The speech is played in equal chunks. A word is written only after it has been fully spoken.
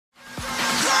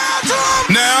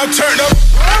Now turn up.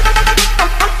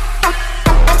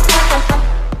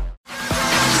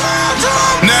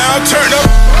 Now turn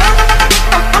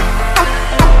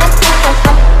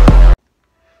up.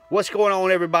 What's going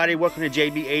on, everybody? Welcome to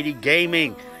JB80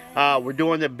 Gaming. We're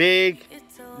doing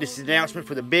this is an announcement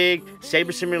for the big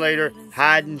Saber Simulator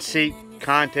hide and seek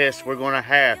contest we're going to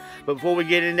have. But before we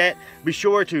get in that, be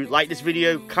sure to like this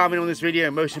video, comment on this video,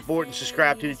 and most important,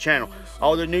 subscribe to the channel.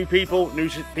 All the new people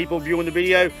viewing the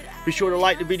video, be sure to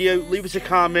like the video, leave us a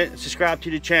comment, and subscribe to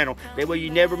the channel. That way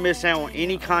you never miss out on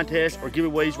any contests or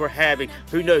giveaways we're having.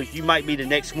 Who knows, you might be the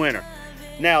next winner.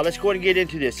 Now, let's go ahead and get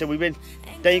into this. So we've been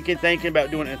thinking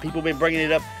about doing it, and people have been bringing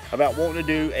it up about wanting to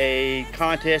do a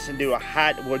contest and do a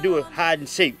hide and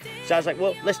seek. So I was like,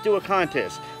 well, let's do a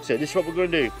contest. So this is what we're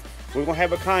going to do. We're going to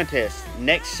have a contest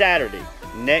next Saturday.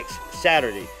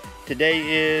 Today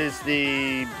is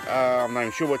the, I'm not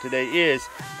even sure what today is.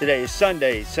 Today is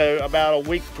Sunday. So about a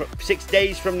week, 6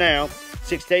 days from now,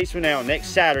 next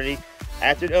Saturday,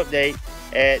 after the update,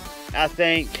 I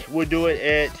think we'll do it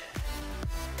at,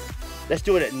 let's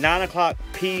do it at 9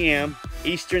 p.m.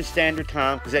 Eastern Standard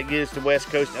Time, because that gives the West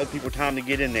Coast and other people time to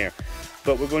get in there.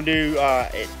 But we're going to do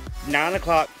at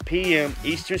 9 p.m.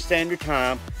 Eastern Standard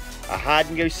Time, a hide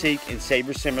and go seek in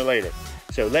Saber Simulator.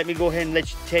 So let me go ahead and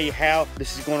tell you how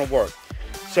this is going to work.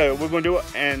 So we're going to do it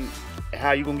and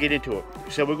how you're going to get into it.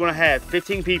 So we're going to have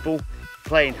 15 people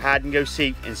playing hide and go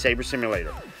seek in Saber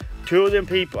Simulator. 2 of them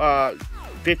people,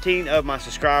 15 of my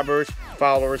subscribers,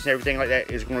 followers, and everything like that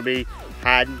is going to be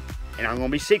hiding, and I'm going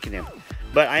to be seeking them.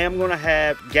 But I am going to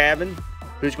have Gavin,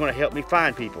 who's going to help me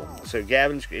find people. So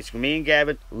it's me and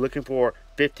Gavin looking for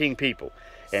 15 people.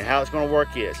 And how it's going to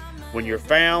work is, when you're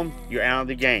found, you're out of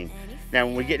the game. Now,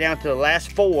 when we get down to the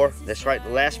last 4, that's right, the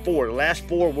last 4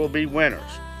 will be winners.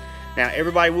 Now,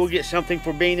 everybody will get something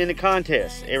for being in the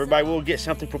contest. Everybody will get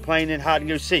something for playing in hide and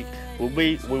go seek.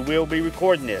 We will be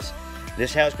recording this.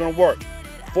 This is how it's going to work.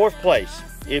 4th place,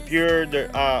 if you're the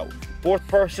 4th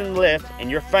person left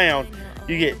and you're found,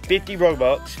 you get 50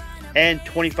 Robux and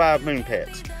 25 moon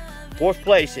pets. 4th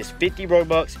place is 50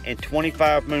 Robux and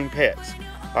 25 moon pets.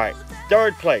 Alright,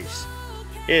 3rd place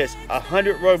is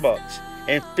 100 Robux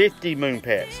and 50 moon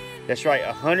pets. That's right,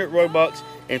 100 Robux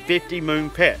and 50 moon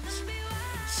pets.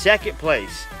 2nd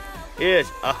place is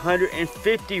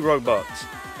 150 Robux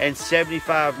and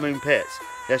 75 moon pets.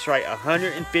 That's right,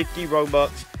 150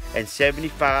 Robux and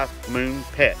 75 moon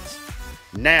pets.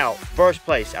 Now, 1st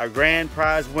place, our grand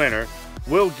prize winner,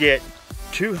 will get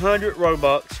 200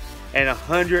 Robux and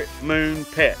 100 moon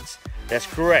pets. That's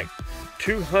correct,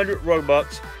 200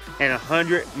 Robux and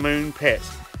 100 moon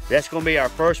pets. That's going to be our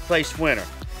 1st place winner.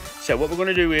 So what we're going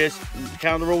to do is,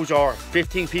 kind of the rules are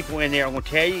 15 people in there. I'm going to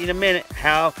tell you in a minute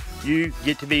how you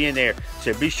get to be in there.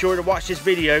 So be sure to watch this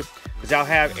video, because I'll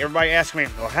have everybody ask me,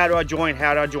 well, how do I join?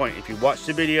 How do I join? If you watch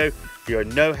the video, you'll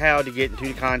know how to get into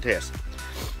the contest.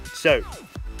 So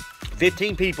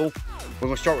 15 people. We're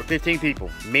going to start with 15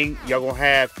 people. Y'all going to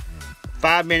have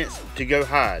 5 minutes to go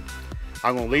hide.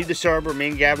 I'm going to leave the server. Me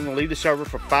and Gavin will leave the server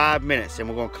for 5 minutes, and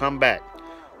we're going to come back.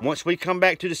 Once we come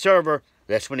back to the server,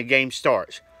 that's when the game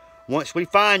starts. Once we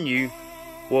find you,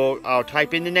 I'll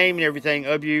type in the name and everything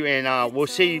of you, and we'll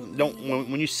see.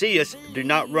 When you see us, do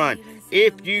not run.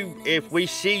 If we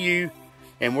see you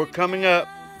and we're coming up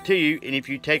to you, and if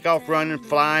you take off running,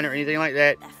 flying, or anything like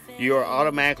that, you are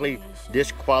automatically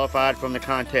disqualified from the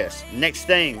contest. Next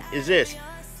thing is this.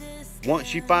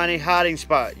 Once you find a hiding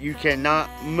spot, you cannot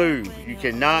move. You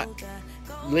cannot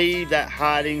leave that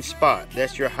hiding spot.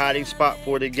 That's your hiding spot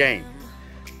for the game.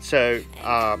 So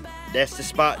that's the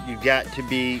spot you got to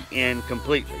be in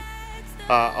completely.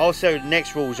 Also, the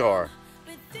next rules are,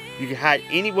 you can hide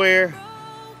anywhere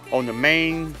on the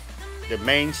main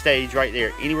stage right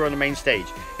there. Anywhere on the main stage.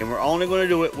 And we're only going to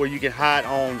do it where you can hide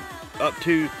on up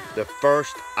to the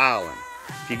 1st island.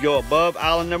 If you go above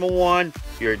island number 1,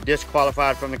 you're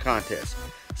disqualified from the contest.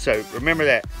 So remember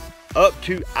that. Up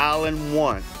to island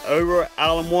 1. Over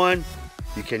island 1,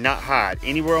 you cannot hide.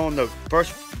 Anywhere on the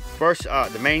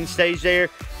the main stage there,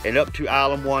 and up to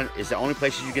island 1 is the only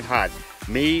places you can hide.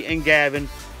 Me and Gavin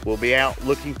will be out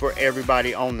looking for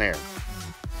everybody on there.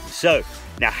 So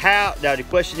now the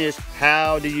question is,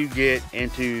 how do you get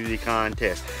into the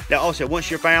contest? Now also, once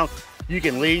you're found, you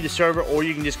can leave the server, or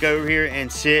you can just go over here and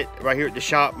sit right here at the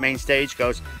shop main stage,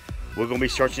 because we're going to be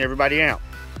searching everybody out.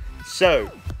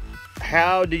 So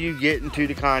how do you get into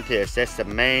the contest? That's the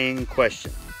main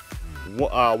question. We're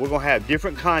going to have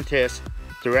different contests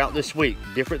throughout this week.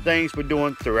 Different things we're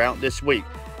doing throughout this week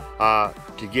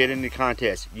to get in the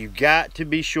contest. You got to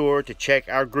be sure to check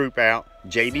our group out,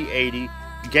 JB80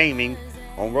 Gaming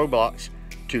on Roblox,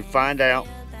 to find out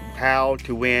how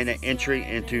to win an entry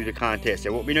into the contest.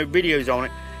 There won't be no videos on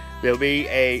it. There'll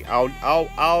be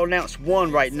I'll announce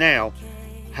one right now,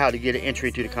 how to get an entry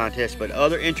into the contest, but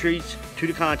other entries to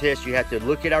the contest, you have to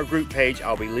look at our group page.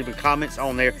 I'll be leaving comments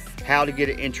on there how to get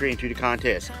an entry into the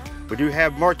contest. We do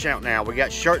have merch out now. We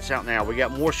got shirts out now. We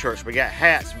got more shirts. We got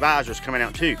hats, visors coming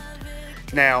out too.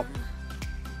 Now,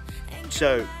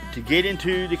 so to get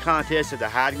into the contest of the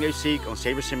hide and go seek on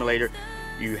Saber Simulator,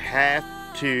 you have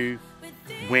to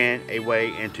win a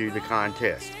way into the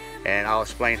contest, and I'll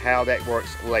explain how that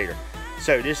works later.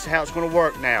 So this is how it's going to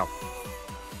work now.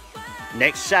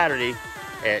 Next Saturday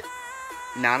at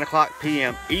 9:00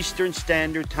 p.m. Eastern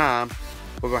Standard Time,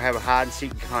 we're going to have a hide and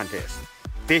seek contest.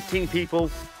 15 people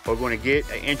are going to get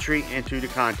an entry into the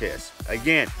contest.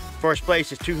 Again, first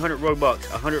place is 200 Robux,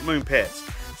 100 moon pets.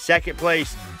 Second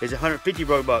place is 150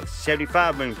 Robux,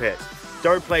 75 moon pets.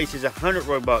 Third place is 100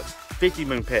 Robux, 50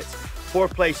 moon pets.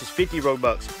 Fourth place is 50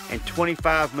 Robux and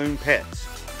 25 moon pets.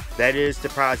 That is the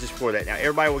prizes for that. Now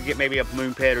everybody will get maybe a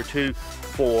moon pet or two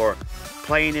for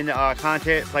playing in the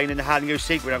contest, playing in the hide and go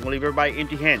seek. We're not going to leave everybody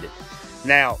empty-handed.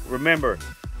 Now remember,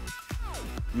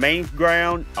 main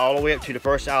ground all the way up to the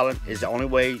first island is the only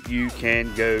way you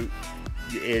can go.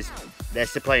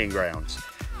 That's the playing grounds.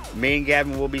 Me and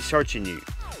Gavin will be searching you.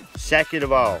 Second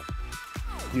of all,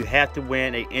 you have to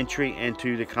win an entry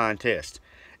into the contest,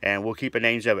 and we'll keep the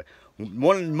names of it.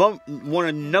 One of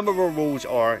the number of rules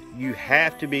are you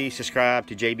have to be subscribed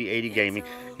to JB80 Gaming,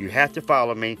 you have to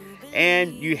follow me,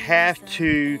 and you have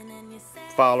to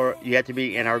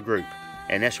be in our group,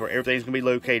 and that's where everything's going to be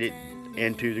located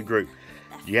into the group.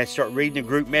 You have to start reading the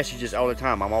group messages all the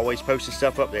time. I'm always posting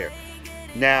stuff up there.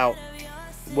 Now,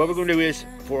 what we're going to do is,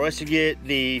 for us to get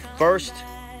the first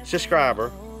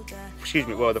subscriber,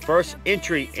 the first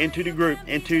entry into the group,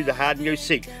 into the hide and go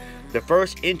seek. The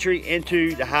first entry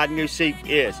into the hide and go seek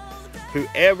is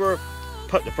whoever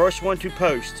put the first one to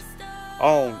post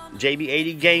on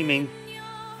JB80 Gaming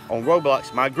on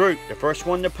Roblox, my group, the first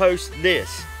one to post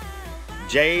this,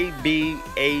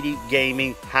 JB80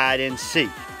 Gaming hide and seek.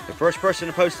 The first person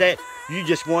to post that, you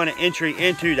just won an entry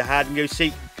into the hide and go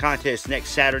seek contest next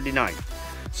Saturday night.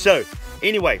 So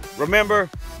anyway, remember,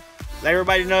 let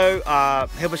everybody know,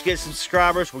 help us get some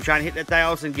subscribers. We're trying to hit that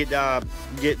 1,000, get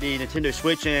the Nintendo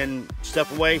Switch and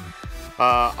stuff away.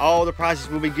 All the prizes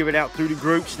will be given out through the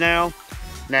groups now.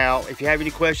 Now, if you have any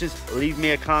questions, leave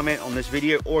me a comment on this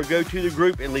video or go to the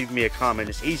group and leave me a comment.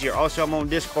 It's easier. Also, I'm on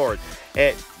Discord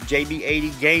at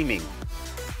JB80 Gaming.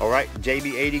 Alright,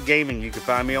 JB80 Gaming. You can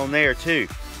find me on there too.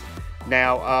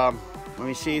 Now, let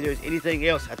me see if there's anything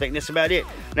else. I think that's about it.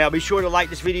 Now, be sure to like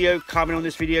this video, comment on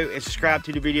this video, and subscribe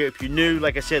to the video. If you're new,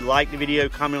 like I said, like the video,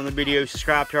 comment on the video,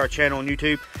 subscribe to our channel on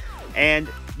YouTube, and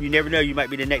you never know, you might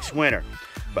be the next winner.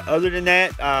 But other than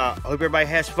that, I hope everybody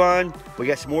has fun. We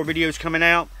got some more videos coming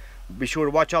out. Be sure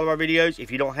to watch all of our videos. If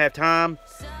you don't have time,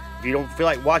 if you don't feel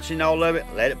like watching all of it,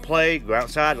 let it play. Go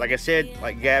outside, like I said,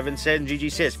 like Gavin said and Gigi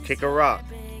says, kick a rock.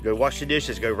 Go wash the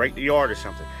dishes, go rake the yard or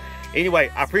something. Anyway,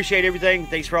 I appreciate everything.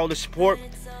 Thanks for all the support.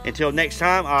 Until next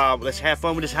time, let's have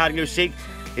fun with this hide and go seek.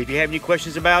 If you have any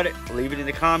questions about it, leave it in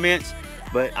the comments.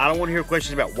 But I don't want to hear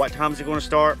questions about what time is it going to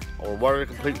start, or what are the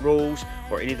complete rules,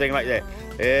 or anything like that.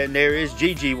 And there is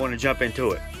Gigi want to jump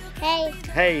into it. Hey.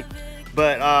 Hey.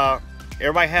 But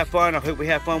everybody have fun. I hope we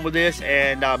have fun with this.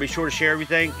 And be sure to share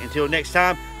everything. Until next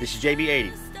time, this is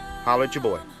JB80. Holla at your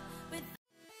boy.